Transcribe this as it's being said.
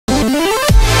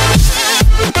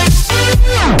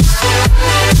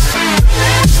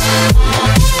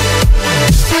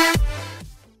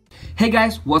Hey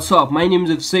guys, what's up? My name is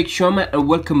Abhishek Sharma and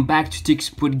welcome back to Tech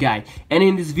Support Guy. And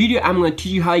in this video, I'm going to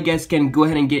teach you how you guys can go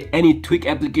ahead and get any tweak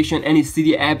application, any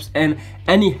Cydia apps and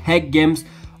any hack games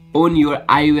on your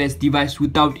iOS device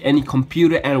without any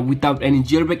computer and without any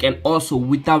jailbreak and also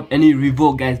without any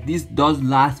revoke. Guys, this does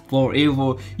last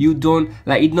forever. You don't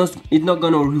like it's not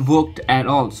gonna revoke at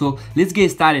all. So let's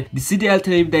get started. The Cydia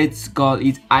alternative that's called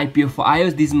is IPA for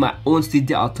iOS. This is my own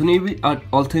Cydia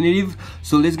alternative.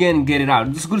 So let's get it out.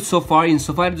 Just go to Safari. In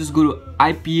Safari, just go to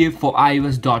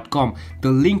iPaForIOS.com. The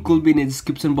link will be in the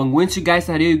description box. Once you guys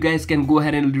are here, you guys can go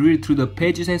ahead and read through the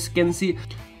pages as you can see.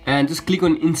 And just click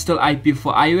on install IPA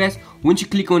for iOS. Once you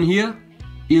click on here,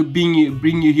 it'll bring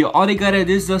you here. All you gotta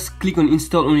do is just click on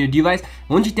install on your device.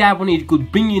 Once you tap on it, it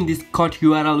could bring you in this cart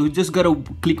URL. You just gotta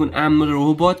click on I'm not a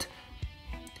robot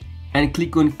and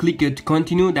click it to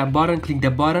continue that button. Click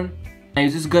that button and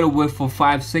you just gotta wait for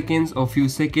 5 seconds or few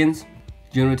seconds.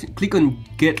 Click on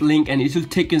get link and it will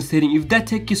take you in setting. If that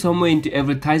take you somewhere into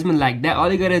advertisement like that,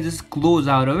 all you gotta just close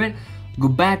out of it. Go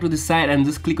back to the site and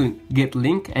just click on get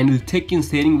link and it will take you in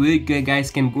setting where you guys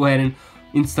can go ahead and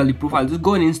install the profile. Just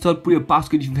go and install, put your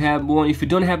passcode if you have one. If you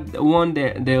don't have one,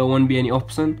 there won't be any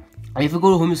option. If you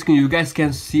go to home screen, you guys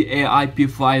can see IP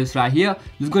for iOS right here.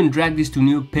 Just go and drag this to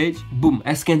new page. Boom,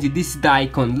 as you can see, this is the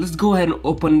icon. Let's go ahead and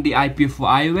open the IP for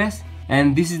iOS.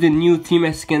 And this is the new theme.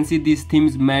 As you can see, these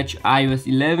themes match iOS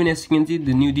 11. As you can see,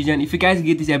 the new design. If you guys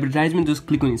get this advertisement, just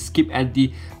click on skip at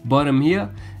the bottom here,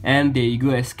 and there you go.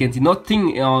 As you can see,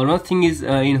 nothing is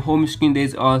in home screen.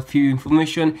 There's a few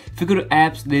information. If you go to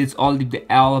apps, there's all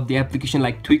of the application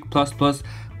like Tweak plus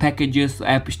packages,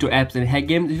 App Store apps, and hack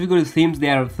games. If you go to themes,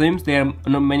 there are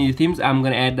not many themes. I'm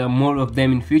gonna add more of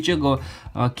them in future. Go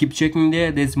keep checking there.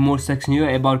 There's more section here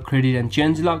about credit and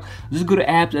changelog. Just go to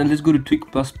apps and let's go to Tweak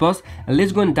and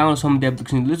let's go and download some of the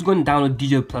applications. Let's go and download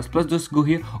DJ just go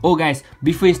here. Oh guys,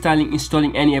 before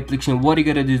installing any application, what you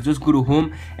gotta do is just go to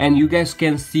home and you guys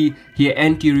can see here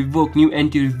anti-revoke, new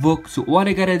anti-revoke. So what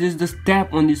I gotta do is just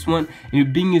tap on this one and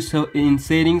it bring you in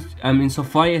settings. In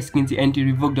Safari, as you can see,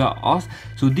 anti-revoke.os.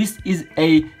 So this is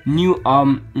a new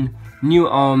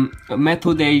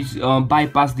method that is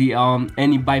bypass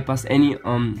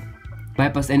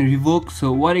any revoke.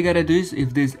 So what you gotta do is,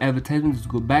 if there's advertisement, just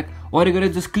go back. What you gotta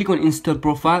just click on install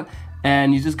profile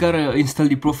and you just gotta install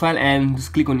the profile and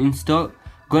just click on install.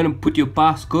 Go ahead and put your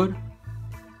passcode.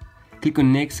 Click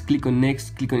on next, click on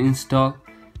next, click on install,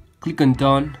 click on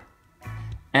done.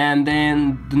 And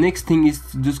then the next thing is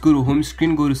to just go to home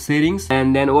screen, go to settings,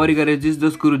 and then what you gotta do is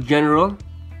just go to general,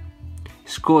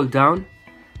 scroll down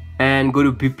and go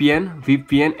to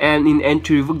VPN, and in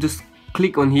anti-revoke just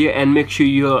click on here and make sure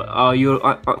your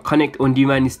connect on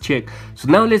demand is checked. So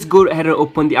now let's go ahead and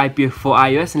open the IPA for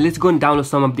iOS and let's go and download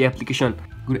some of the application.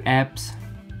 Go to apps,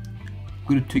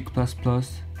 go to Tweak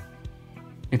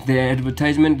If the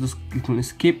advertisement, just click on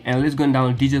skip and let's go and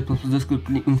download DJ just go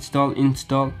click install,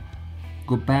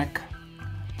 go back,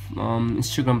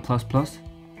 Instagram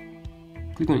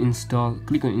click on install,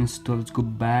 let's go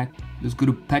back, let's go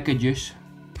to packages,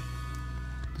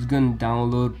 let's go and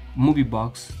download movie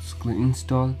box, just click on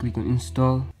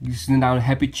install. This is download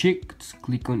Happy Chick, just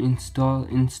click on install.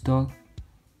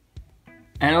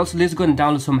 And also let's go and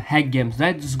download some hack games,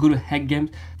 right? Just go to hack games.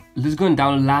 Let's go and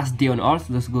download Last Day on Earth.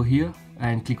 Let's go here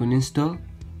and click on install.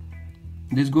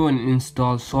 Let's go and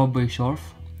install Subway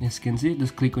Surf. As you can see,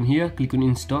 just click on here, click on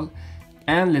install,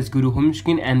 and let's go to home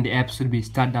screen and the apps will be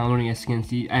start downloading. As you can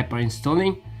see, app are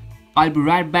installing. I'll be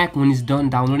right back when it's done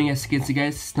downloading. As you can see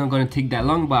guys, it's not gonna take that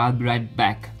long, but I'll be right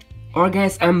back. Alright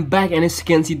guys, I'm back and as you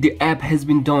can see, the app has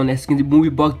been done. As you can see, movie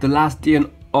box, The Last Day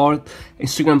on Earth,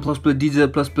 Instagram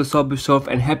DJ Subway Surf,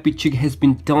 and Happy Chick has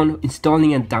been done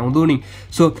installing and downloading.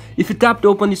 So if you tap to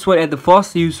open this one at the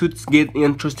first, you should get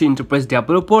interested enterprise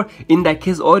developer. In that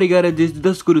case, all you gotta do is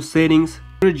just go to settings,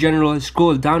 go to general,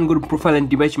 scroll down, go to profile and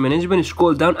device management,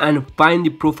 scroll down and find the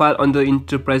profile under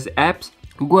enterprise apps.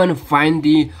 Go and find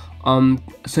the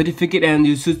certificate and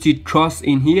you should see trust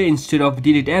in here. Instead of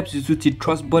delete apps, you should see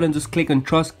trust button. Just click on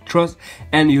trust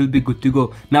and you'll be good to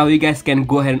go. Now you guys can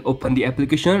go ahead and open the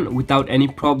application without any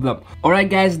problem.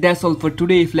 Alright guys, that's all for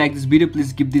today. If you like this video,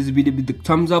 please give this video with the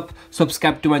thumbs up,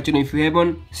 subscribe to my channel if you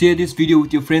haven't, share this video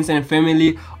with your friends and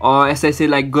family, or as I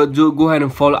said, like go ahead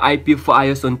and follow IP for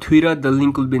iOS on Twitter. The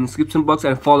link will be in the description box,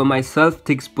 and follow myself,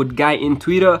 Tech Support Guy, in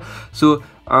Twitter. So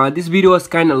this video was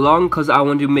kind of long because I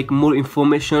want to make more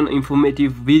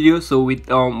informative videos. So with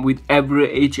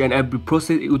each and every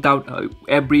process, without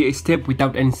every step,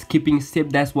 without any skipping step.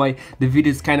 That's why the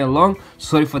video is kind of long.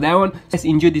 Sorry for that one. Guys,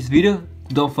 enjoy this video.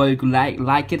 Don't forget to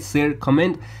like it, share,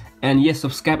 comment, and yes,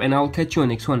 subscribe. And I'll catch you on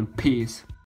next one. Peace.